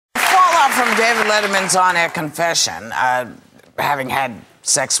from David Letterman's on-air confession, having had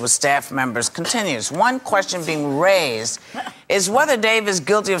sex with staff members, continues. One question being raised is whether Dave is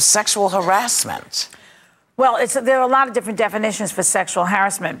guilty of sexual harassment. Well, there are a lot of different definitions for sexual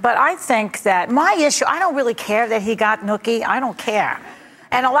harassment, but I think that my issue, I don't really care that he got nookie. I don't care.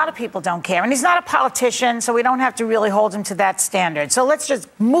 And a lot of people don't care. And he's not a politician, so we don't have to really hold him to that standard. So let's just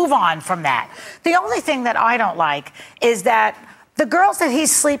move on from that. The only thing that I don't like is that the girls that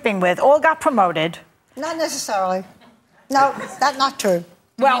he's sleeping with all got promoted. Not necessarily. No, that's not true.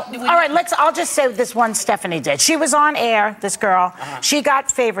 Well, all right, I'll just say this one Stephanie did. She was on air, this girl. She got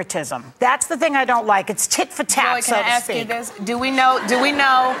favoritism. That's the thing I don't like. It's tit for tat, so to speak. Can I ask you this? Do we know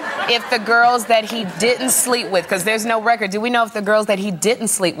if the girls that he didn't sleep with, because there's no record, do we know if the girls that he didn't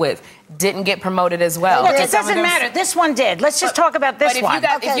sleep with didn't get promoted as well? Look, it doesn't matter. This one did. Let's just talk about this one.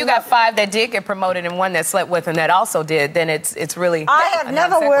 But if you got 5 that did get promoted and 1 that slept with him that also did, then it's really... I have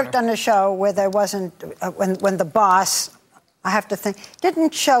never worked on a show where there wasn't, when the boss... I have to think,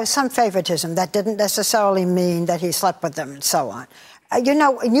 didn't show some favoritism. That didn't necessarily mean that he slept with them and so on. You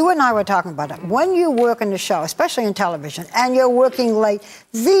know, you and I were talking about it. When you work in the show, especially in television, and you're working late,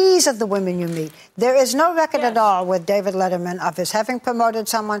 these are the women you meet. There is no record at all with David Letterman of his having promoted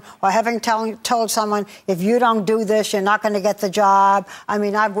someone or having told someone, if you don't do this, you're not going to get the job. I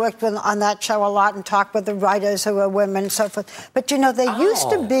mean, I've worked on that show a lot and talked with the writers who are women and so forth. But, you know, there used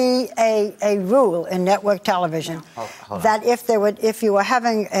to be a rule in network television that if you were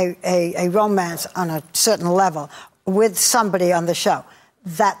having a romance on a certain level with somebody on the show,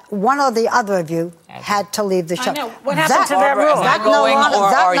 that one or the other of you had to leave the show. I know. What happened to that rule? That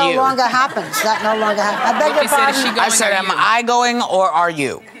no longer happens. That no longer happens. I beg your pardon? I said, am I going or are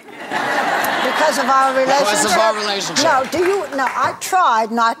you? Because of our relationship? Because of our relationship. No, I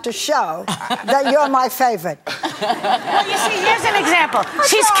tried not to show that you're my favorite. Well, you see, here's an example.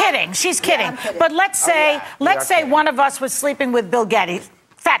 She's kidding. But let's say one of us was sleeping with Bill Getty.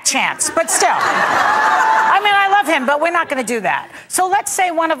 Fat chance, but still. I mean, I love him, but we're not going to do that. So let's say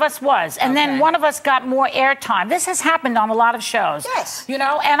one of us was, and then one of us got more airtime. This has happened on a lot of shows. Yes. You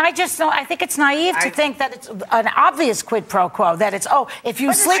know, and I think it's naive to think that it's an obvious quid pro quo, that it's, if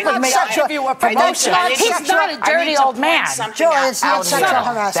you sleep with me, I'll give you a promotion. He's not a dirty old man. Joy, it's not sexual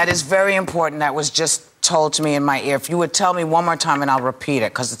harassment. That is very important. That was just told to me in my ear. If you would tell me one more time, and I'll repeat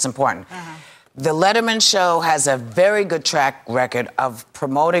it, because it's important. The Letterman show has a very good track record of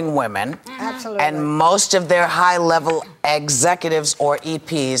promoting women. Absolutely. And most of their high-level executives or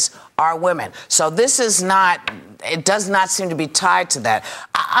EPs are women. So this is not, it does not seem to be tied to that.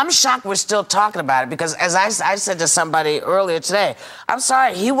 I'm shocked we're still talking about it because, as I said to somebody earlier today, I'm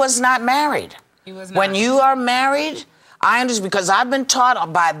sorry, he was not married. He was not. When you are married, I understand, because I've been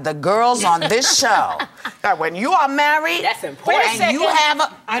taught by the girls on this show that when you are married, that's important. And you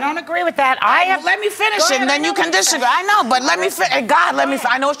have I don't agree with that. let me finish, and then you can disagree. I know, but let me finish. God, let me.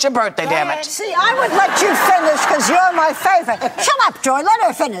 I know it's your birthday, damn it. See, I would let you finish because you're my favorite. Shut up, Joy. Let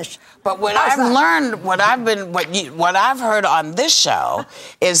her finish. But what I've learned, what I've heard on this show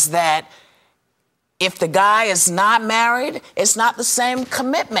is that if the guy is not married, it's not the same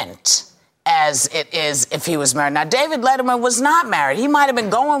commitment as it is if he was married. Now, David Letterman was not married. He might have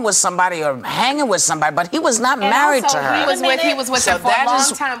been going with somebody or hanging with somebody, but he was not married to her. He was with her for a long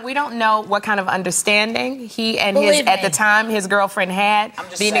time. We don't know what kind of understanding he and at the time, his girlfriend had,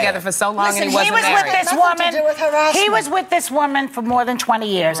 being together for so long, and he wasn't married. He was with this woman for more than 20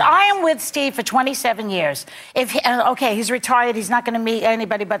 years. Right. I am with Steve for 27 years. He's retired. He's not going to meet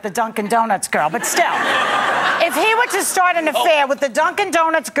anybody but the Dunkin' Donuts girl, but still. If he were to start an affair with the Dunkin'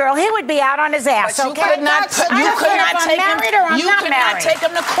 Donuts girl, he would be out on his ass, but you could not take him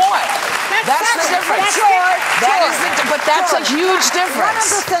to court. That's the difference. But that's a huge difference. One of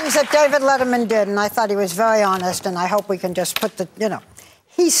the things that David Letterman did, and I thought he was very honest, and I hope we can just put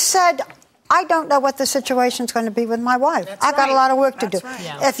he said, I don't know what the situation's going to be with my wife. I've got a lot of work to do.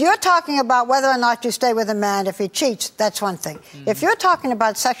 Right. If you're talking about whether or not you stay with a man if he cheats, that's one thing. If you're talking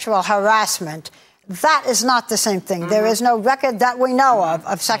about sexual harassment, that is not the same thing. There is no record that we know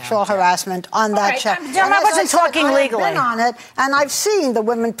of sexual harassment on that show. I wasn't talking legally. I've been on it, and I've seen the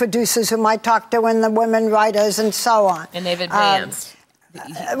women producers whom I talked to and the women writers and so on. And they've advanced.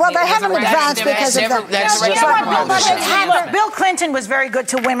 Well, they haven't advanced because of that. Bill Clinton was very good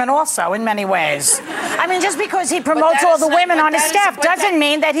to women also in many ways. I mean, just because he promotes all the women on his staff doesn't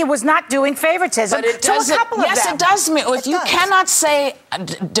mean that he was not doing favoritism to a couple of them. Yes, it does mean. If you cannot say,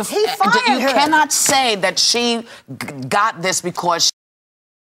 cannot say that she got this because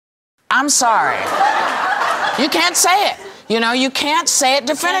I'm sorry. You can't say it. You know, you can't say it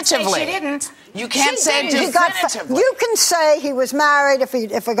definitively. She didn't. You can't say definitively. You can say he was married if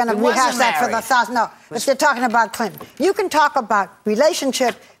we're going to rehash that for the 1,000. No, if you're talking about Clinton. You can talk about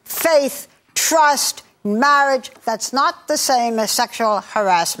relationship, faith, trust, marriage. That's not the same as sexual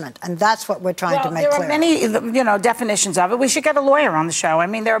harassment, and that's what we're trying to make clear. There are many, definitions of it. We should get a lawyer on the show. I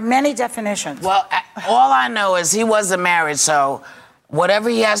mean, there are many definitions. Well, all I know is he wasn't married, so whatever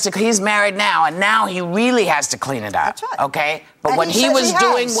he has to, he's married now, and now he really has to clean it up. That's right. Okay, but when he was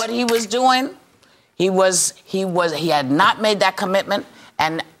doing what he was doing, he had not made that commitment,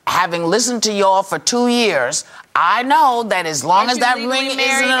 and having listened to y'all for 2 years, I know that as long as that ring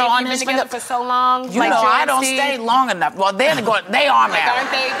isn't on his finger for so long, I don't stay long enough. Well, they are married.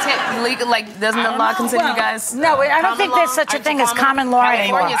 Aren't they legal? Doesn't the law consider you guys? No, I don't think there's such a thing as common law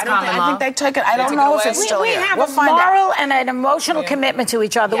anymore. I think they took it. I don't know if it's still here. We have a moral and an emotional commitment to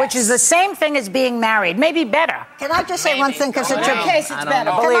each other, which is the same thing as being married, maybe better. Can I just say one thing because it's your case? It's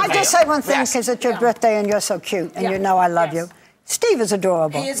better. Can I just say one thing because it's your birthday and you're so cute and you know I love you. Steve is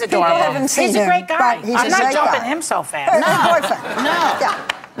adorable. He is adorable. He's a great guy. I'm not jumping him so fast.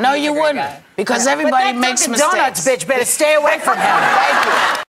 No, you wouldn't. Because everybody makes mistakes. Donuts, bitch. Better stay away from him. Thank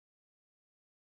you.